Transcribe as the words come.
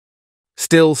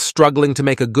Still struggling to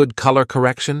make a good color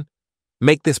correction?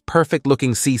 Make this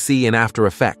perfect-looking CC in After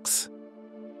Effects.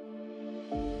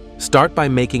 Start by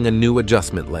making a new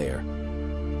adjustment layer.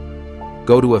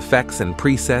 Go to Effects and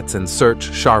Presets and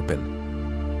search Sharpen.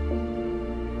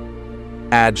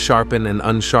 Add Sharpen and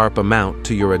Unsharp amount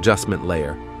to your adjustment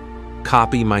layer.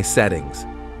 Copy my settings.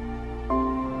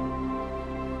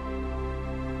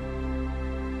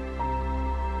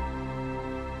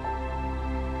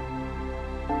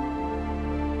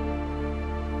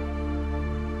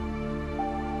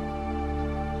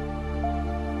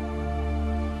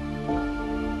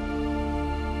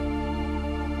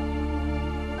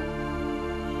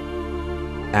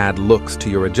 Add looks to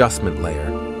your adjustment layer.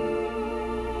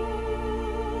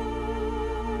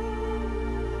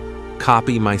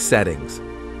 Copy my settings.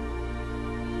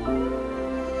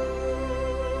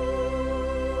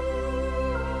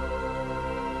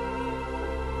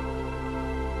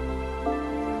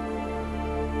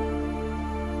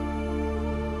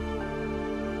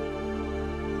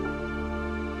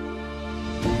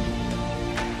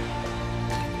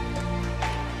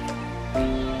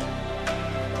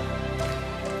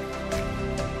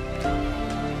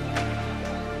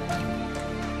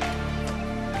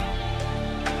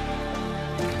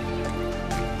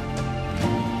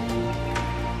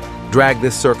 Drag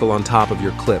this circle on top of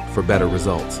your clip for better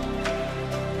results.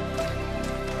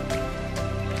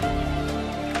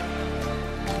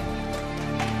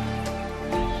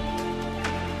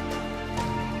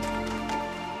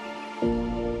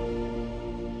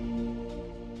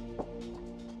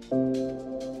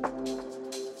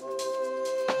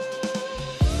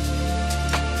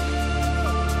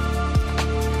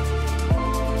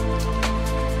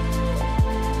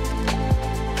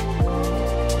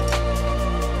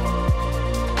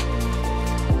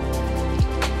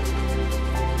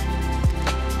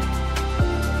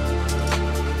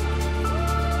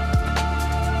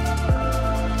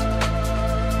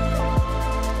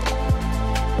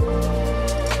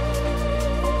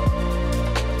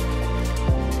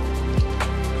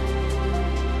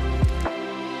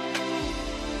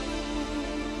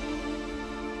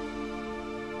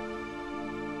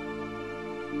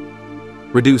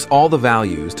 Reduce all the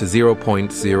values to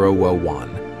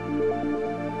 0.001.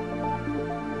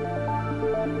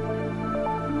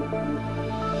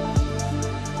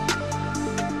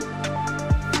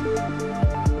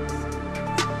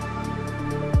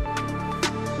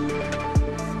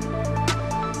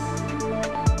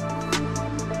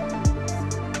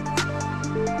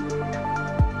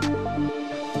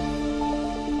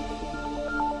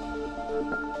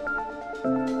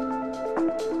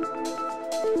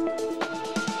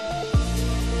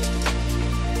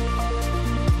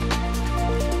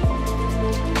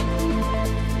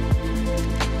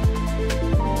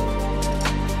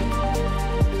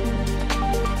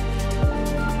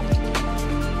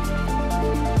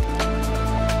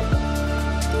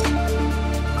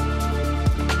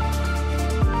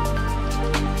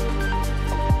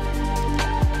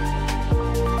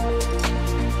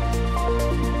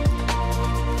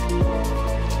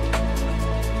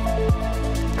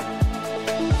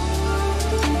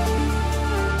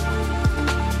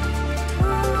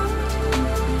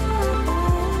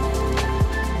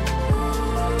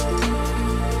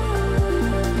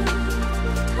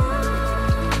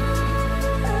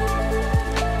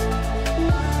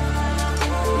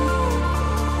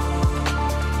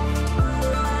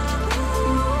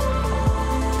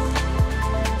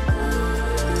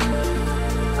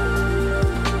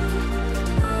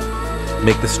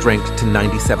 Make the strength to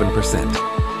 97%.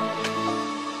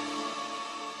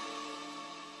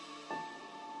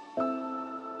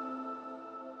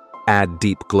 Add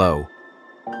deep glow.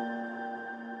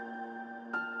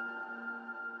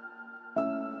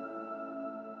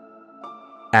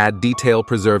 Add detail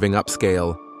preserving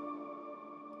upscale.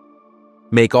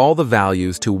 Make all the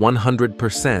values to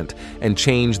 100% and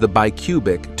change the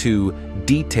bicubic to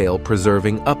detail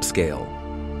preserving upscale.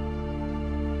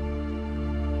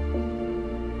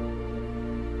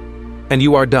 And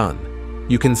you are done.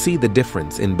 You can see the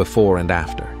difference in before and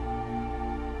after.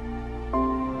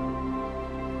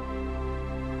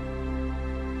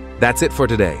 That's it for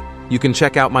today. You can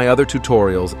check out my other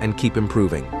tutorials and keep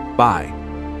improving. Bye.